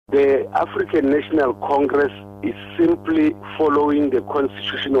The African National Congress is simply following the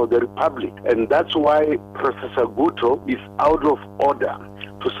Constitution of the Republic, and that's why Professor Guto is out of order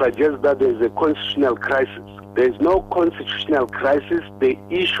to suggest that there is a constitutional crisis. There is no constitutional crisis. The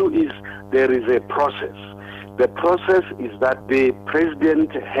issue is there is a process. The process is that the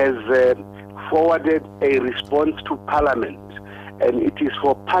President has forwarded a response to Parliament, and it is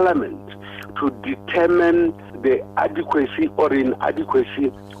for Parliament to determine the adequacy or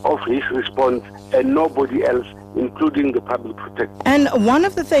inadequacy of his response and nobody else, including the Public Protector. And one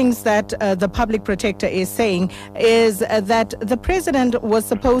of the things that the Public Protector is saying is that the President was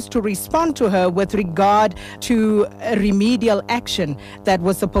supposed to respond to her with regard to remedial action that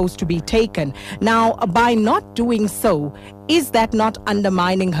was supposed to be taken. Now, by not doing so, is that not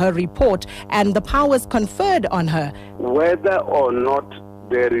undermining her report and the powers conferred on her? Whether or not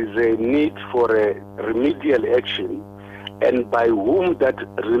there is a need for a remedial action, and by whom that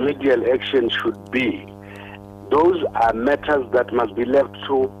remedial action should be, those are matters that must be left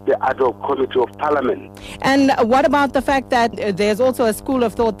to the ad hoc committee of Parliament. And what about the fact that there's also a school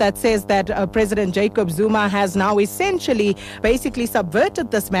of thought that says that President Jacob Zuma has now essentially basically subverted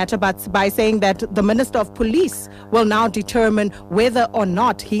this matter by saying that the Minister of Police will now determine whether or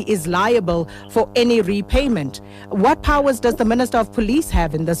not he is liable for any repayment. What powers does the Minister of Police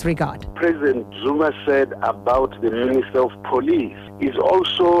have in this regard? President Zuma said about the Minister of Police is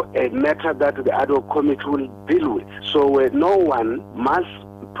also a matter that the ad hoc committee will deal with. So no one must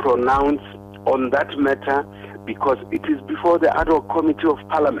pronounce on that matter because it is before the ad hoc committee of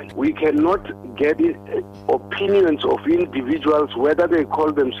Parliament. We cannot get opinions of individuals, whether they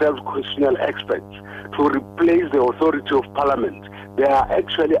call themselves constitutional experts, to replace the authority of Parliament. They are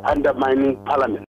actually undermining Parliament.